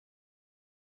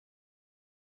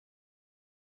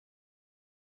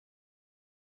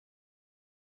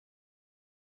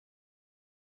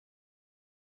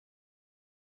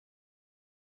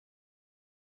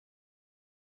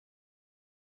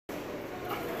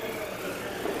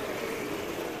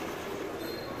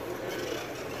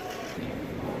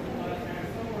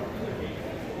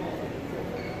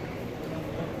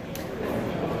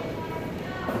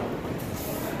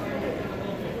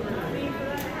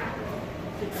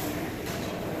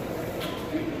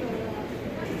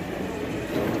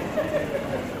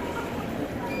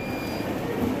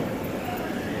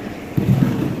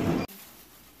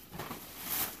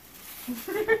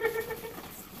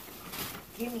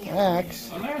Give me a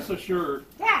Max. And that's a shirt.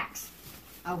 Dax.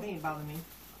 Oh, he ain't bothering me.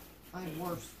 I am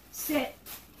worse. Sit.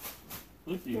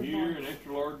 Looky here, an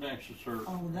extra large and extra shirt.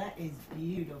 Oh, that is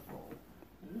beautiful.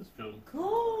 It is cool.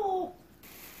 Cool.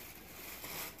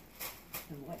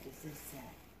 And what does this say?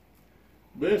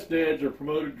 Best dads are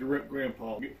promoted to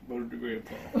grandpa. Get promoted to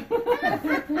grandpa.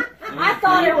 I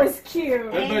thought it was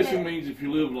cute. That basically means if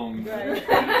you live long enough.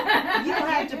 Right. You don't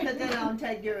have to put that on.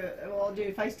 Take your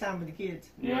do FaceTime with the kids.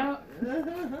 Yeah. Your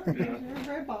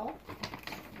grandpa.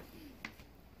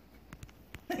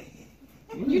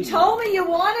 You told me you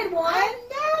wanted one. I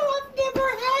know. I've never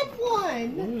had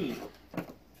one. Ooh,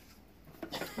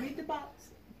 Read the box.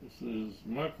 this is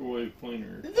microwave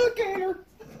cleaner. Look at her.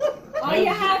 All you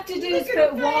have to do is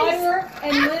put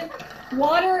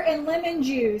water and lemon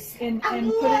juice and put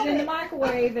it in the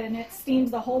microwave, and it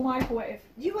steams the whole microwave.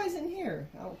 You wasn't here,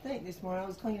 I don't think, this morning. I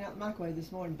was cleaning out the microwave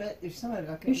this morning, but there's some of it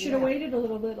I couldn't You should have get out. waited a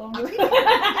little bit longer.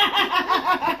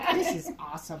 This is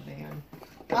awesome, man.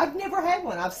 I've never had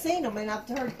one. I've seen them, and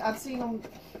I've seen them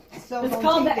sold It's on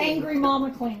called the TV. Angry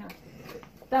Mama Cleaner.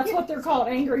 That's what they're called,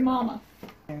 Angry Mama.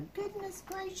 Goodness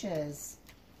gracious.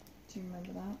 Do you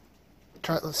remember that?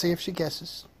 Try. Let's see if she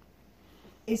guesses.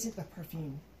 Is it the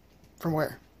perfume? From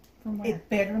where? From where? It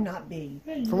better not be.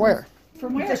 From where?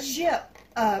 From where? The ship.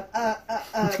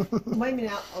 Wait a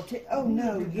minute. Oh,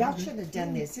 no. Y'all should have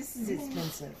done this. This is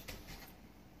expensive.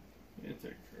 It's a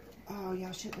girl. Oh,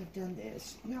 y'all shouldn't have done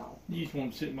this. No. You just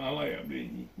want to sit in my lap,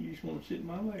 didn't you? You just want to sit in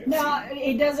my lap. No,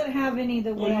 it doesn't have any of the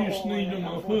Oh, whale you oil sneezed in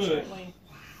on it, my foot. unfortunately.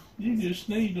 You just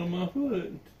sneezed on my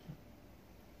foot.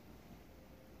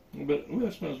 But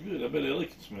that smells good. I bet Ellie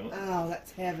can smell it. Oh,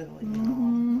 that's heavenly.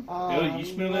 Mm-hmm. Oh, Ellie, you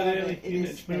smell that, love Ellie? it. It Didn't is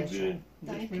that smell special. good?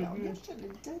 Does it Thank smell y'all. good? Y'all should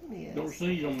have done this. Don't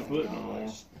sneeze on my foot no more.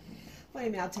 Gosh. Wait a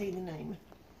minute. I'll tell you the name.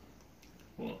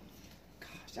 What?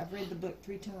 Gosh, I've read the book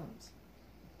 3 times.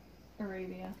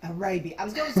 Arabia. Arabia. I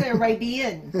was going to say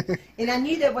Arabian, and I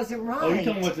knew that wasn't right. Oh, you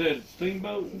talking about that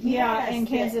steamboat? Yeah, Yes, in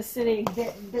Kansas City.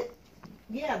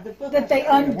 Yeah, the book That they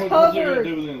I read. What's that got to Covered.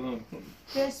 do with anything?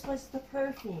 This was the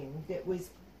perfume that was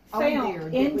Found on there.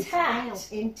 That was intact. found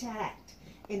intact.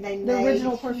 And they The made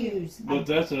original perfume. hues. But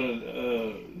that's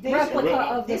a Replica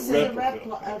of This the is a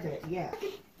replica of it, yeah.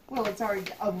 Well, it's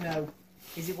already, oh no.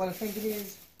 Is it what I think it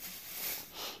is?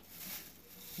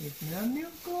 It's not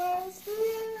milk glass,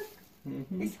 look.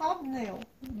 Mm-hmm. It's hobnail.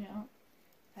 Yeah.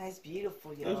 That's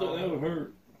beautiful, That y'all. would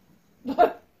hurt.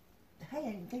 Hey, I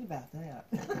didn't think about that.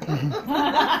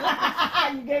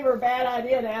 You gave her a bad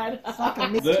idea, Dad. It's like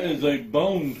a That is a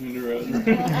bone tenderizer.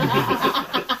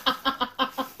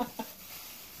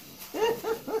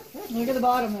 Look at the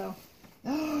bottom, though.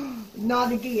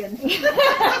 Not again.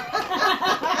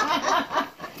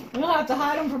 We'll have to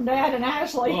hide them from Dad and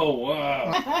Ashley. Oh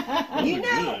wow! You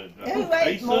know Good. who ate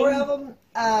Taste more them? of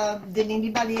them than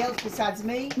anybody else besides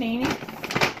me? Nene?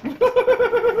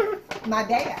 My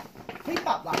dad. He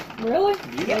popped like them. Really?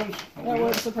 You Yep. know, That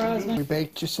wouldn't surprise We me.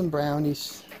 baked you some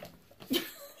brownies.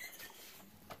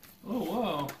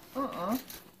 Oh wow!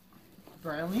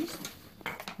 Brownies?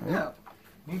 Yeah.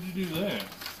 When'd you do that?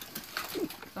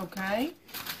 Okay.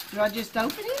 Do I just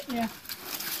open it? Yeah.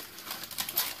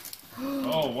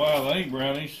 Oh wow! They ain't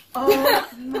brownies. Oh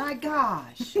my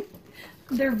gosh.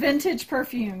 They're vintage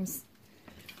perfumes.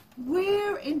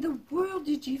 Where in the world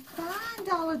did you find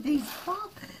all of these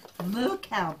boxes? Look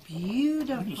how Look at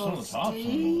some beautiful, of the tops on them.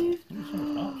 Steve. Look at some of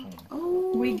the tops on them.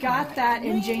 Oh, We got that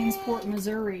in man. Jamesport,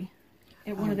 Missouri,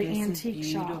 at one of the this is antique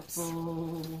shops.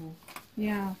 beautiful.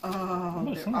 Yeah. Oh,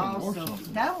 But they're some of them were awesome.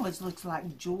 something. That one looks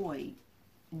like Joy.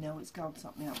 No, it's called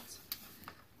something else.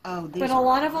 Oh, these But a are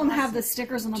lot of them have the awesome.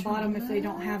 stickers on the True bottom if they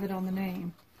don't Love. have it on the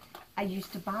name. I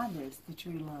used to buy this, the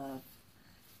True Love.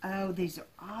 Oh, these are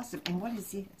awesome. And what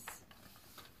is this?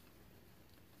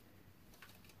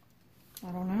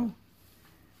 I don't know.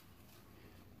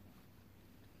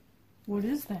 What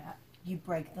is that? You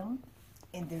break them,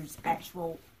 and there's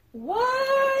actual,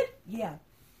 What? yeah.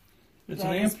 It's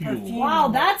That an is ampule. perfume. Wow,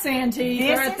 that's antique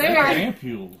This right is there. like-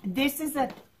 Ampule.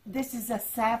 This is a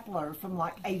sampler from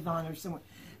like Avon or somewhere.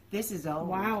 This is old.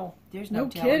 Wow. There's No no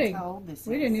telling kidding. how old this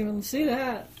We is. didn't even see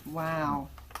that. Wow.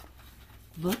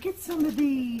 Look at some of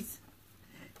these.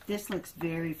 This looks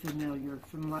very familiar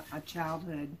from my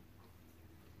childhood.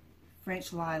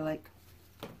 French lilac.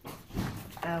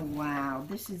 Oh, wow.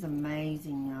 This is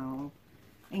amazing, y'all.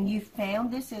 And you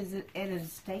found this at an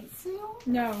estate sale?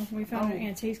 No, we found it at Oh. an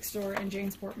antique store in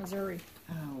Jamesport, Missouri.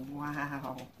 Oh,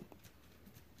 wow.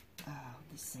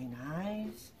 St.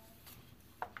 Ives.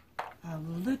 Oh,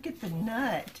 look at the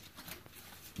nut.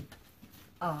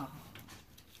 Oh,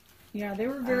 Yeah, they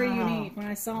were very Oh. unique. When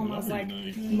I saw them, I was like,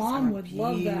 Lovely. these Mom are would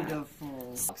love that.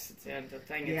 beautiful. It's in the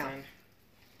thing Yeah. it's in.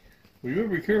 Well, you better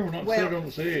be careful not to Well- sit on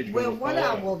this edge. 'cause Well, it'll what fall I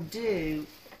out. will do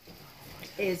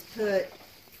is put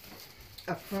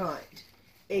a front.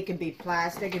 It can be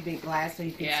plastic, it can be glass, so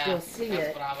you can Yeah, still see that's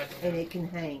it, what I would do. and it can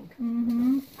hang.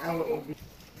 Mm-hmm. Oh, it will be.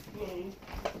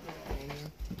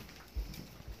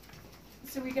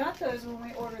 So we got those when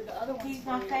we ordered the other ones. He's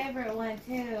my favorite one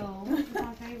too. He's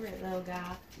my favorite little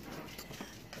guy.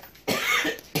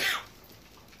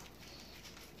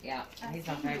 Yeah, he's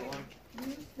my favorite one.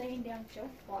 You're laying down so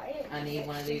quiet. I need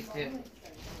one of these too.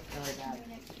 Really bad.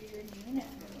 Next to your Nina.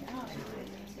 Yeah, you're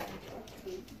laying down so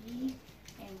pretty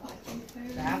and watching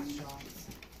food Bath shots.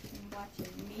 and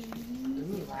watching me.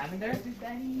 Ooh, lavender.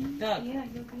 Everybody. Doug. Yeah,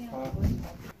 you'll be on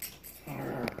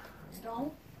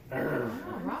Don't.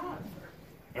 Alright.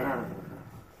 I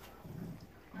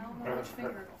don't know which finger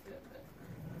it'll fit, but.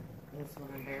 This one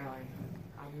I'm barely.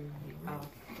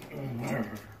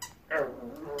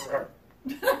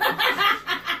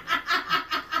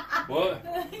 What?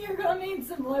 You're gonna need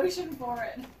some lotion for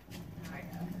it.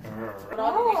 What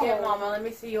all did you get, Mama? Let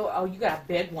me see your. Oh, you got a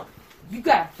big one. You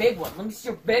got a big one. Let me see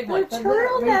your big one.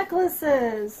 Turtle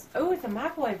necklaces. Oh, it's a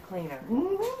microwave cleaner.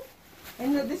 Mm-hmm.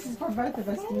 And look, this is for both of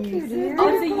us to Thank you, use. dear. Oh,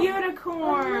 it's a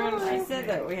unicorn. I said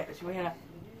that. We had a.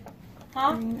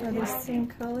 Huh? Are they same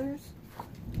colors?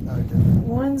 No, it didn't.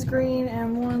 One's green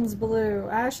and one's blue.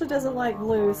 Ashley doesn't like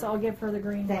blue, so I'll give her the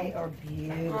green They one. are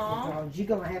beautiful Aw. dogs. You're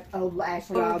gonna have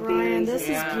Ashley Oh, Brian, this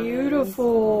Yeah. is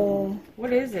beautiful.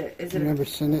 What is it? Is You it? remember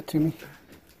sending it to me?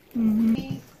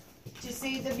 Mm-hmm. to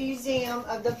see the museum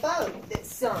of the boat that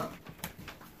sunk.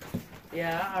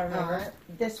 Yeah, I remember. Alright.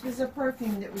 This was a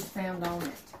perfume that was found on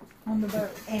it, On the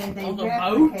boat. and they On the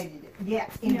boat? replicated it. Yeah,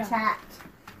 intact.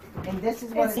 And this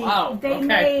is what It's, it, Wow. they okay.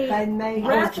 made they made.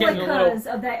 I was getting a little- replicas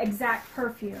of that exact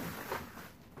perfume.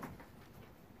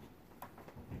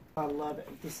 I love it.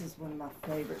 This is one of my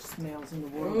favorite smells in the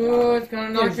world. Ooh, it's gonna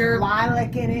knock There's your.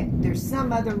 lilac in it. There's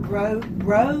some other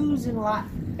rose and lilac.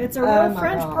 It's a Oh real my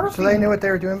French God. perfume. So they knew what they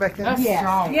were doing back then? That's Yes.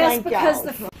 strong. Yes, Thank because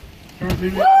y'all. the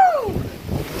Perfume. Woo!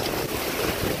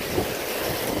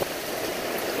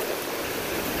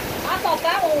 I thought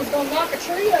that one was gonna knock a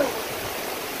tree over.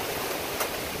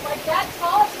 Like that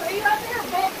tall tree right there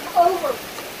bent over.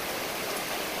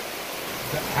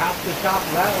 Half the top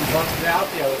of that one busted out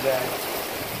the other day.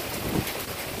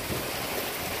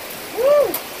 Woo!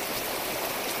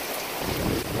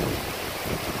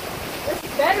 This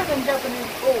is better than jumping in the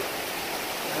pool.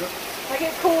 I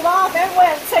get cooled off and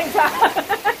wet at the same time.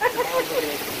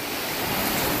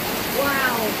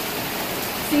 Wow.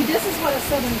 See, this is what a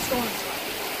southern storm's like.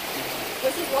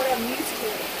 This is what I'm used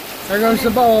to. There goes the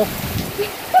bowl.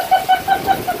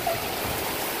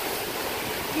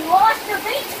 You lost your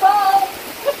beach ball.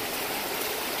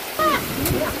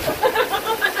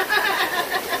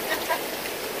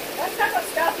 That's not the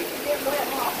stuff you can get wet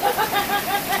off.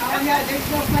 Oh no, there's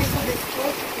no place on this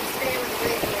boat you can stay on the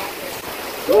river like this.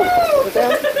 Put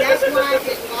that. That's why I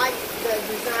didn't like the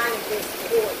design of this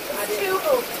port. I didn't. Too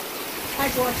open.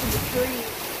 Like watching the trees.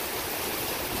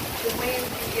 The wind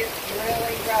can get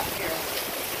really rough here.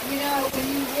 You know, when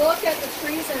you look at the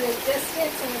trees at a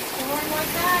distance in a storm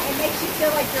like that, it makes you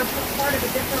feel like you're part of a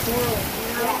different world,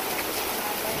 you know?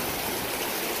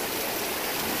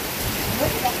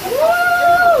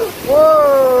 Woo!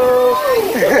 Whoa!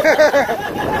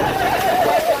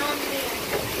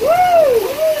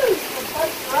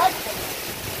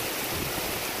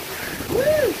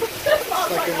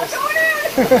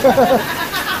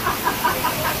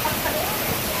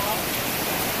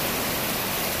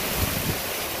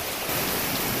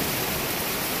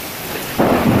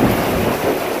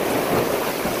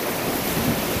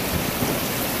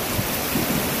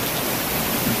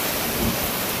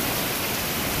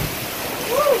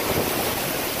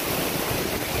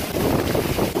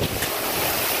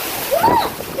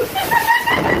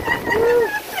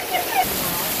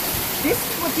 This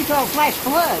is what you call flash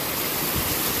flood.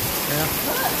 Yeah.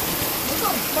 We're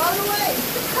going to float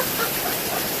away.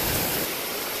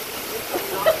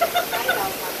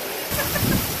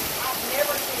 I've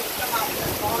never seen it come out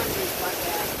with laundries like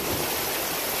that.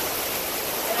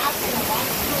 And I've seen a lot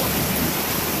of storms.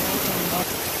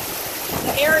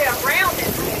 The area around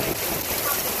it.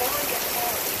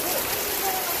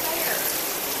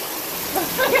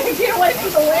 Get away from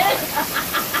the wind.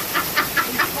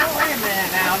 Oh, wait a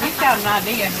minute now. He's got an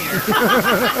idea here.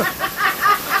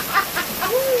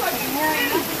 Ooh, I can hear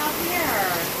nothing up here.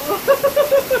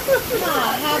 Oh,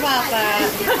 how about that?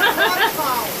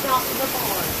 waterfall south of the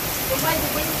barn. The way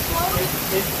the wind's blowing.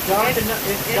 It's dark enough.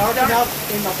 It's dark enough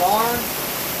in the barn,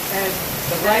 and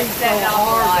the rain's so set off the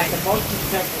hard light. that the motion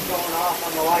detector's going off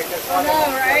on the light. That's I why they know,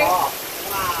 won't shut right? off.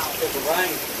 Wow. Because of the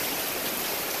rain.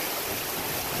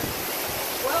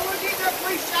 Well, we're getting a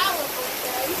free shower for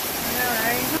today. All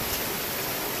right.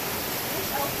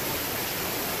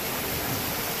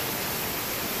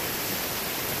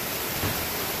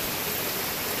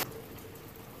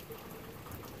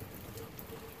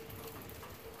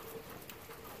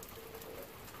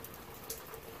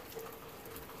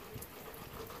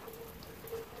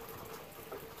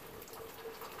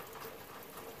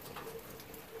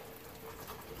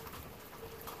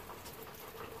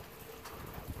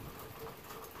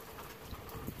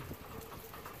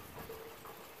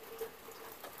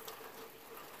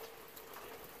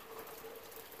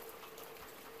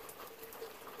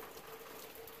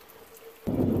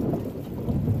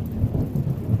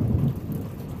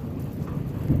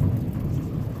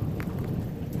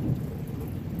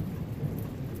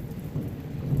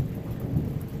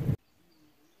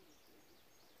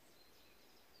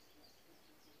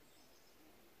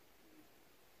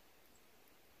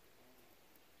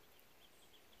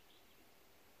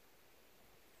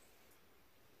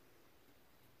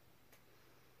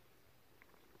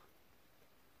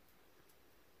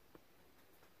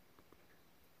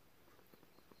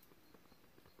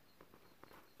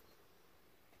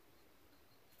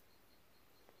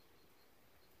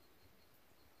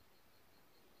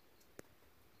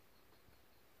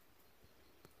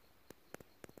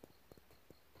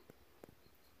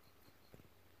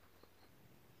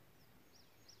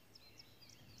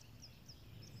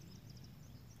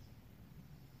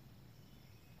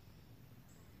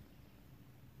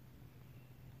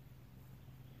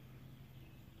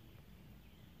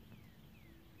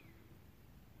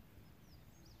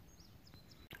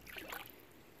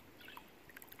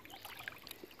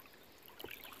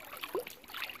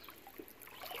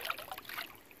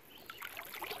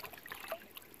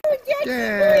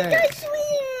 Yeah.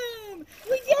 Swim!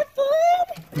 We get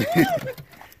fun!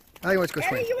 I want to go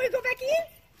swim. Annie, you want to go back in?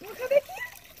 You want to come back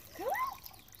in? Come on.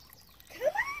 Come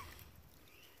on.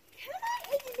 Come on,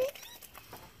 Andy baby.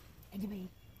 Andy baby.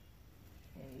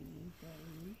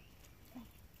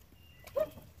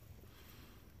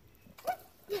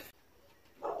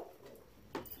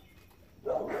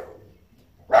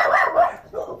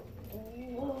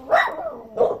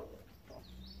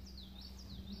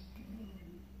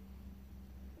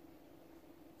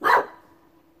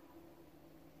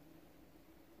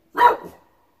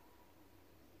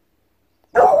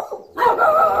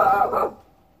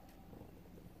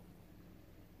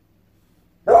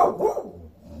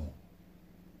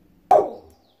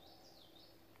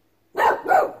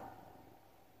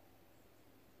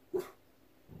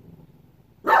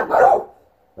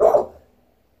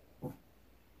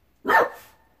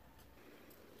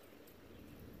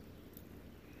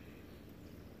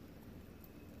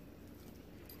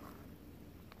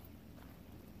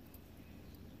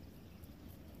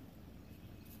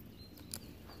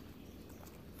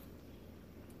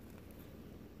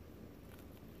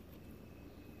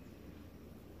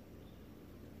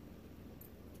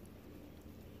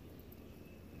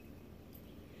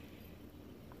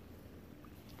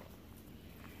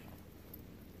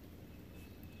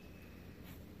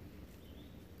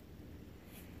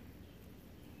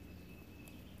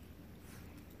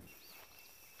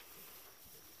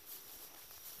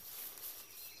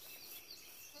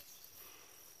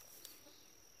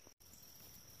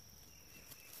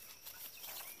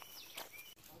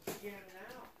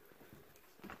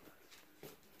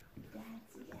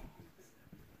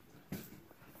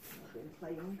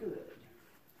 Playing good.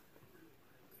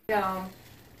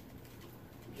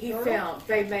 He found,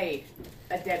 they made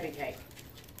a Debbie cake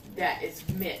that is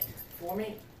meant for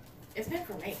me. It's meant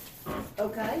for me.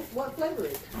 Okay, what flavor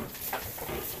is it?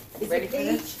 Is Ready it for peach?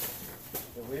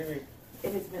 this?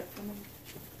 It is meant for me.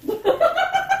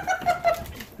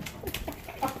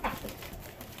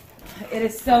 It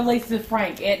is so Lisa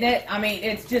Frank, isn't it? I mean,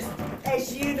 it's just,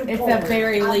 It's unicorn. it's a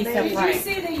very I Lisa mean, Did you Frank.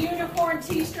 see the unicorn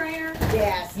tea strainer?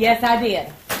 Yes. Yes, I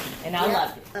did. And I Yeah.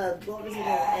 loved it. What was I going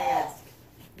to ask?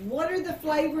 What are the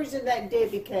flavors in that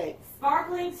Debbie cake?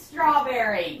 Sparkling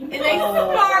strawberry. And they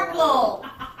sparkle.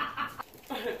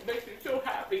 It makes me so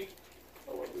happy.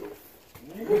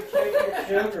 You take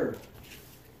your sugar.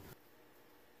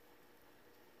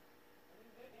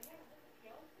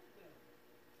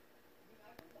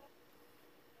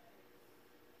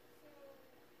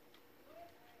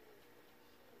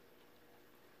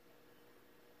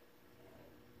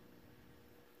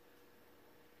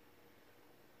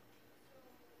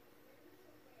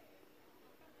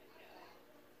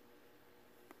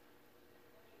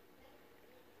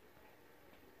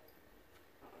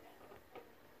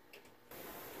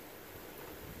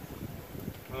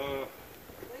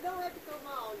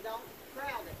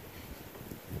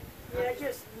 Yeah,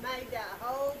 just made a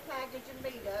whole package of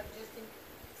meat up just in,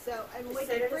 so, and we Set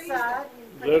can it freeze aside.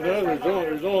 it.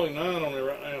 There's only 9 on there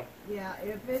right now. Yeah,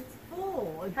 if it's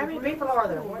full. If How the many room's people are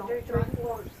there? full, 1, don't 2, 3, try-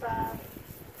 4, 5,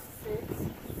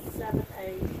 6, 7,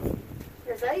 8.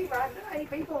 There's 8 right now, 8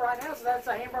 people right now, so that's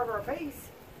a hamburger apiece.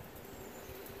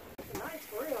 It's a nice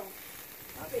grill.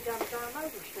 Might be time to turn them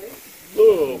over, Steve.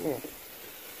 Look.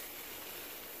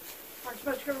 Aren't you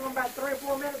supposed to cook them about 3 or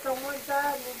 4 minutes on one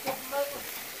side and then flip them over?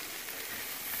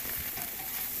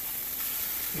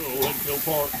 No, Lakeville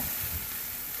Park.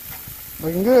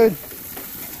 Looking good.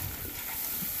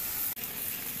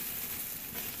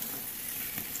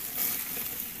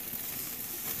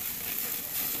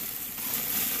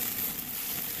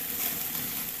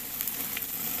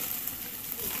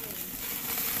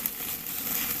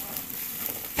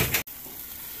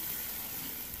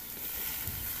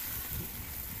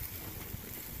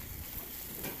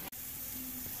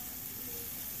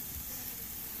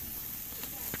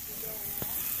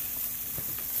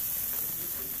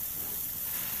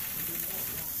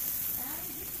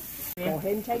 Go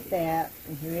ahead and take that,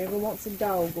 and whoever wants a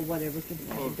dog or whatever can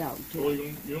have a dog So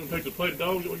too. you gonna take the plate of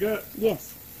dogs that we got?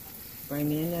 Yes. Bring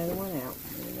me another one out,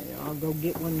 and then I'll go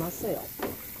get one myself.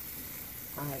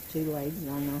 I have 2 legs,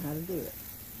 and I know how to do it.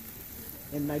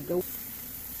 Everybody go.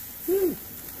 Whew.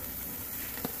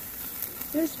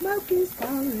 The smoke is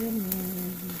calling me.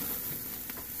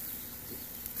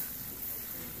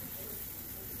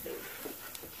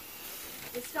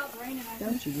 It stopped raining.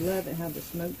 Don't you love it how the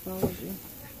smoke follows you?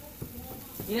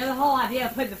 You know, the whole idea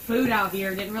of putting the food out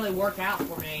here didn't really work out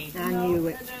for me. I knew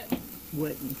it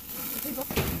wouldn't.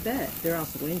 But they're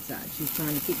also inside. She's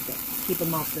trying to keep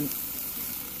them off them.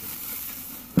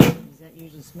 Does that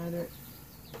usually smother it?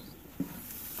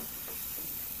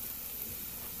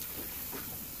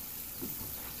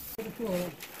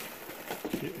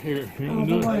 Here, you can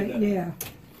do it. Yeah.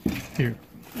 Here.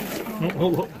 No,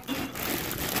 hold up.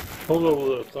 Hold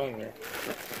over the thing there.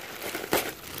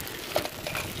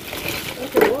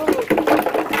 Okay, whoa.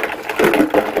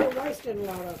 We're wasting a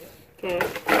lot of it. Get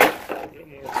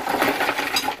more.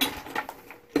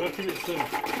 Let's get it soon.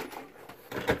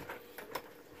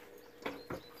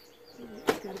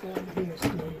 It's gotta go in here,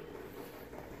 Steve.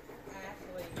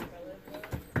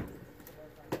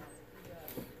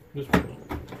 This one.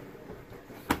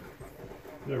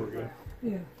 There we go.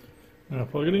 Yeah. Now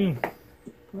plug it in.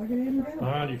 Plug it in and go.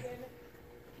 Behind you.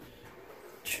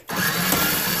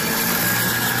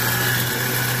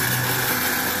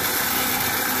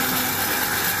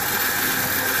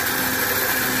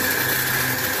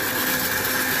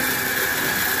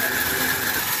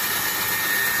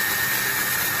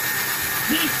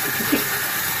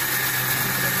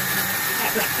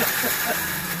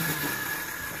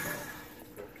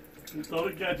 You thought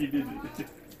it got you, didn't it?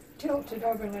 Tilt it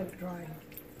over and let it dry.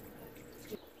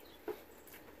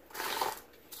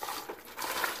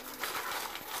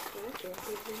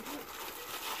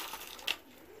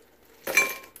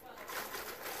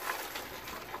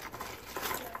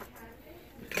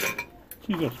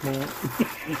 She's a smart.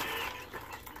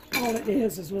 All it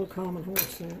is a little common horse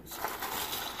sense,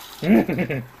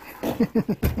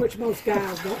 which most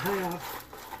guys don't have.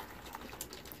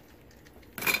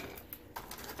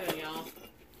 There y'all.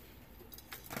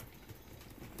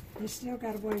 You still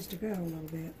got a ways to go a little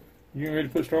bit. You ain't ready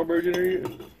to put strawberries in there yet?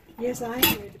 Yes, I am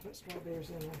ready to put strawberries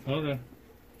in there. Okay.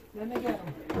 Let me get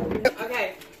them.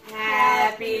 Okay.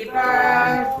 Happy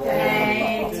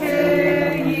birthday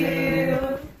to you.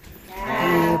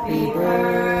 Happy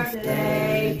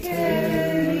birthday to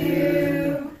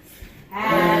you.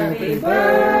 Happy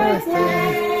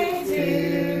birthday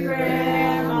to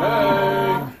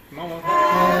Grandma. Hey, Mama.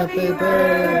 Happy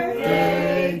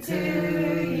birthday to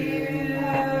you.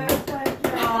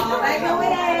 Oh, make a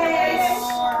wish.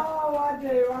 Oh, I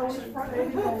do. I was afraid.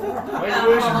 Make a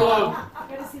wish and blow.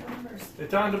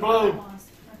 It's time to blow.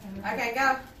 Okay,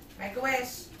 go. Make a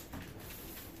wish.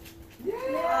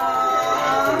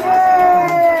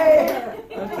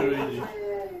 That's too easy.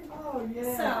 Oh,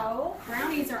 yeah. So,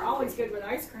 brownies are always good with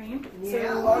ice cream.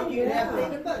 Yeah, or you can have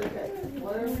peanut butter cake.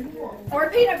 Whatever you want. Or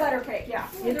peanut butter cake, yeah.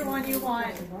 Either one you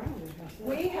want.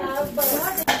 We have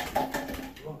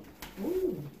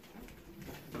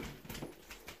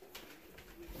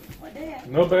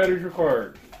No batteries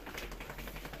required.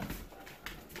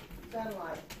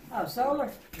 Satellite. Oh, solar.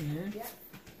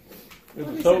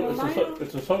 It's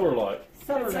a solar light.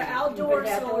 Solar It's an light. outdoor You put it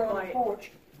out solar there on the light.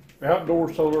 porch.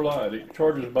 Outdoor solar light. It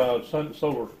charges by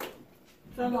solar.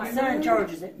 sunlight. Sun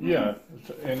charges it. Yeah,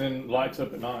 and then lights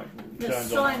up at night. The Shines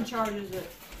sun on. charges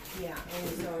it. Yeah, and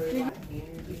so like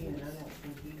energy, and I don't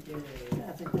think you do.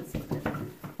 I think that's it.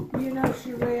 you know,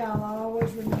 Cherie, I'll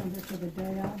always remember to the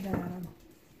day I die.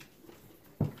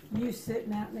 You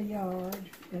sitting out in the yard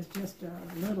as just a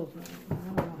little thing. I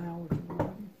don't know how old you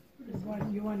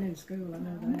were. You weren't in school, I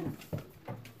know that.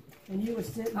 And you were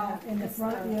sitting out in the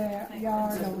front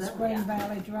yard on Spring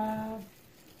Valley Drive.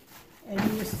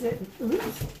 And you were sitting,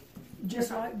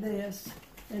 just like this,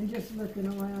 and just looking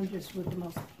around just with the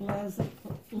most pleasant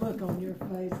look on your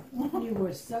face. You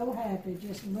were so happy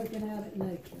just looking out at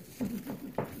nature.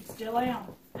 Still am.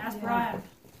 Ask Yeah. Brian.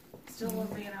 Still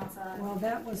love being outside. Well,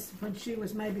 that was when she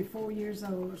was maybe 4 years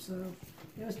old or so.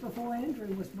 It was before Andrew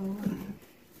was born.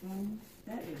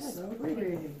 That is so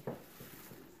pretty.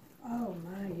 Oh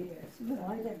my, yes. I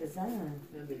like that design.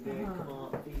 It'll be very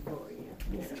comfy for you.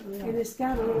 And it's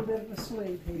got a little bit of a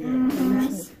sleeve here. And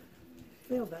that's,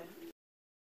 feel that.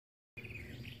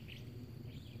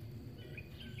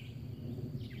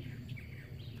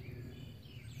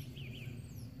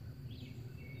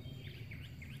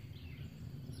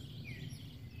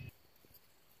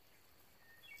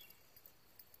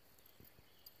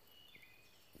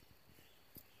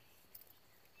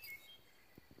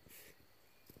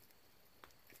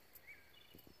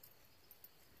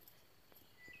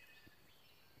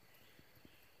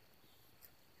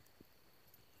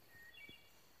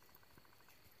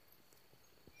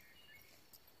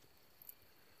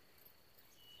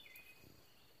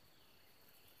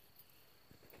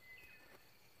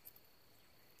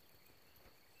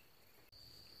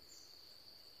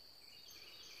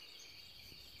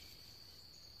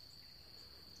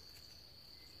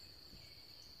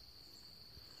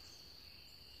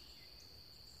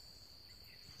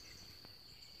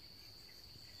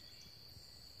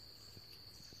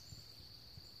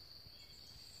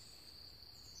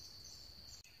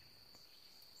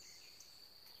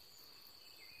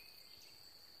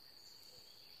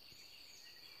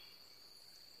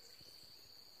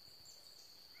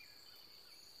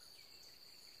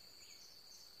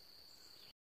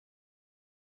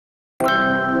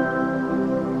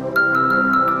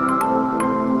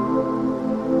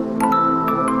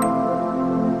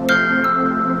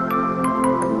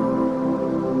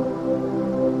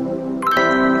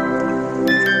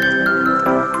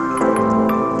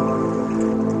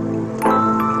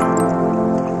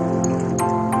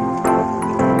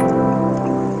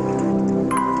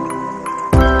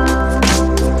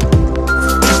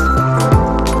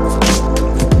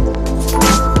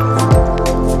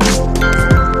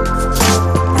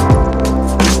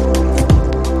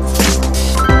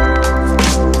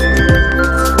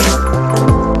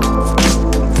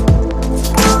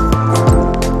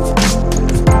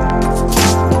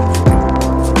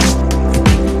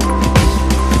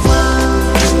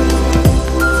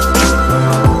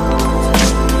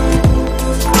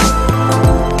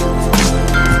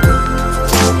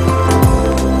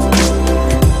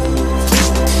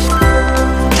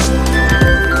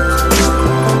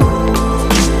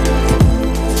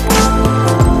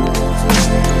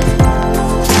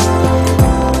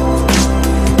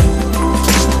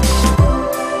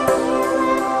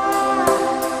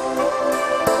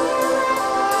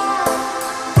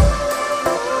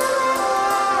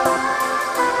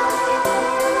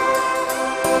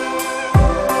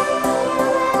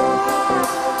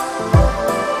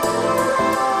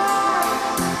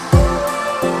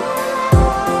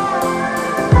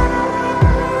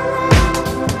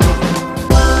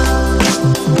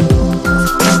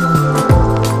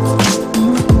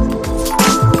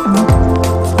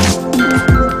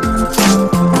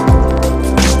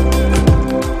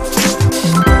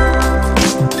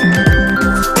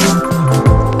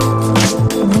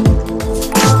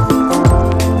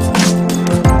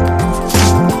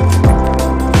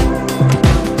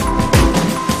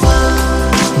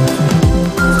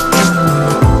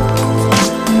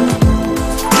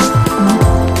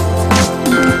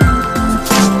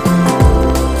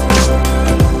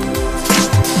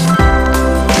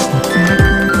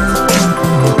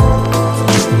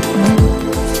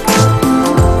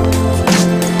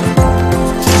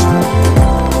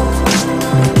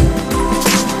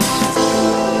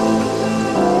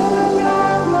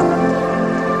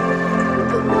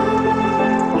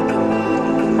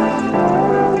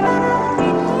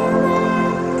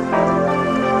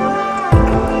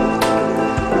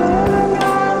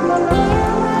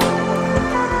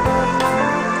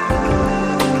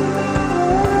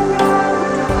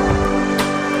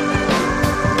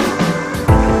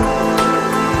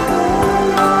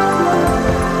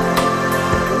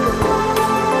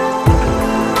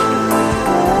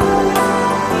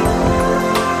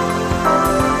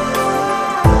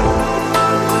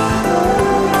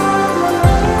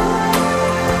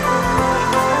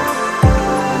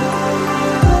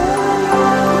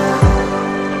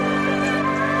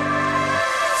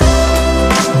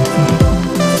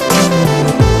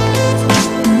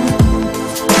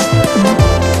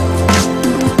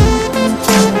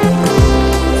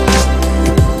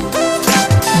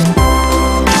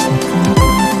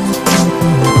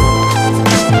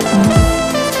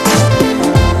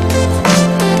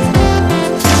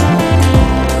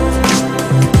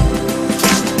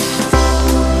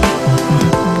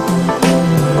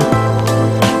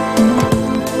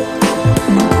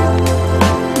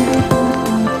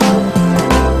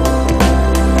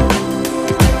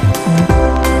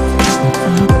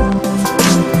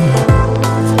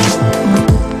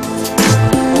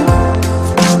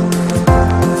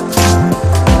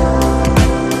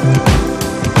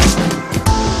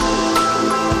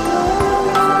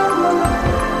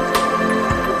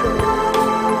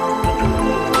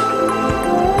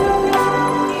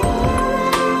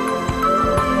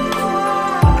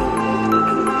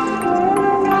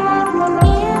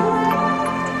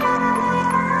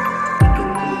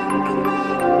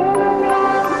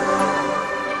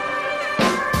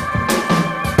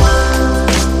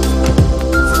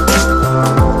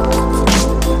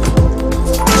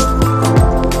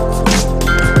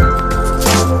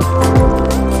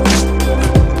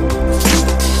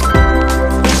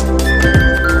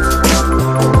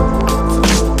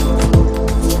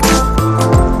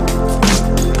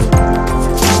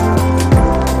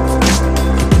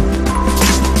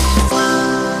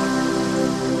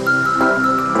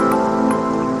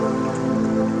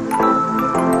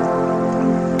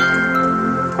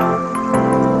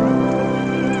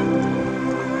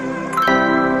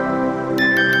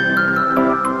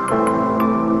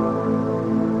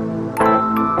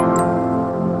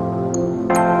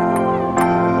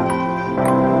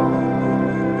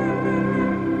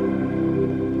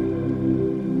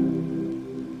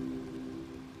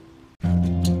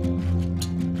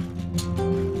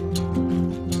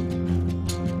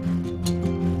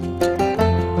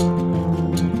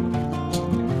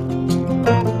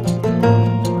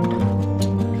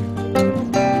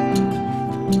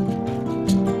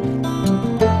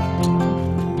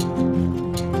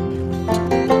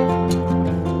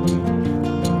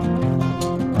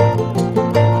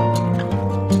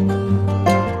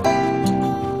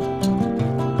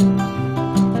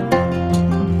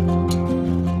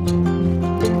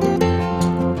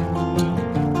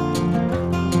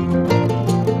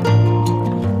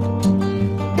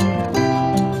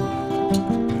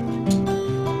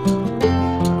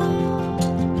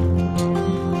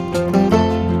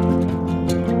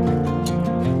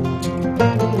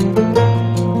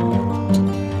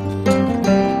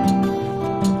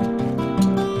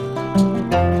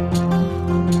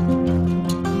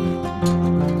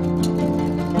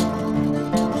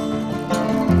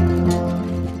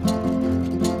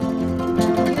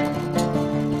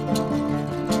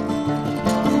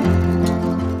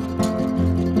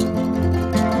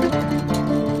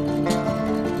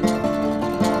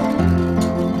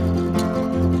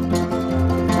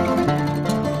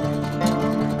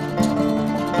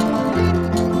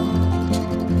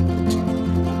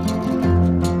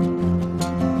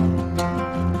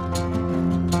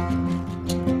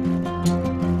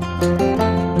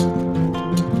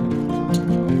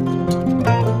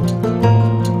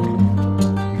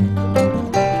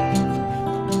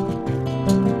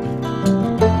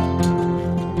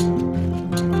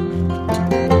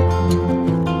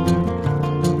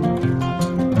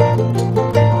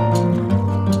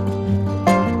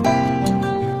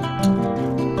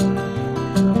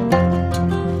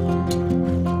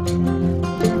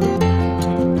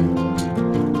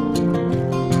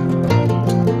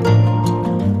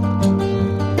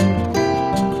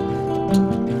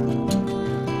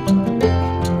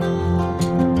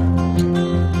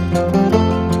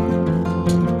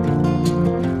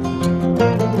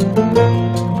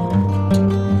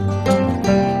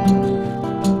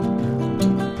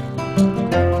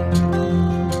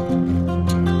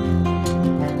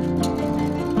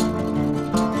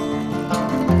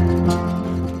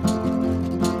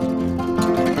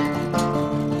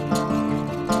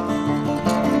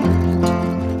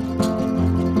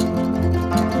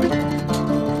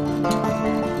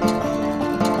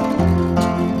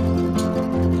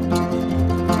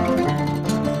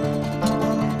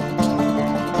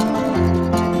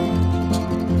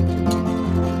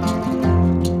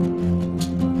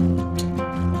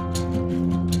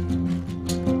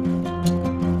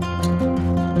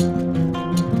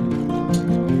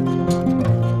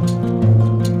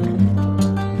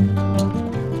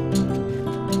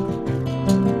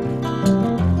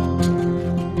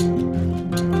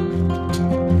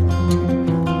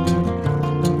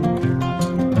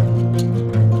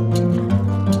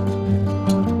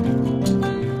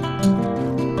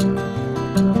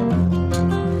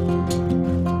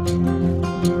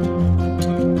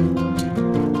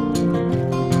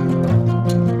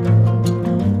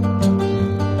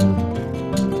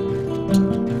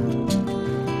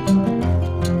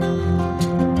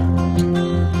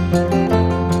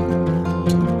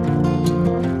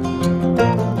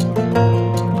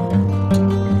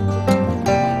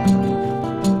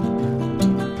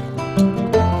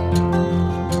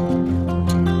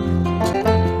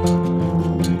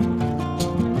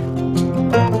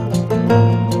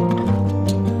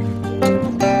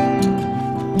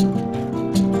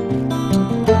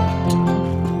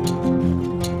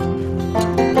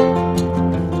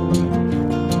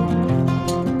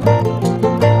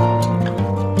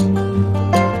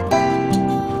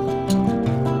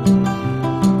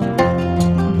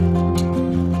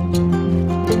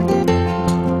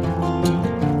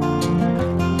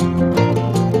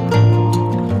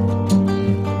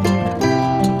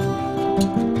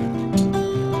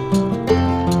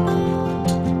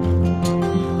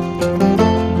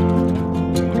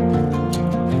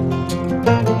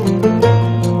 Bye.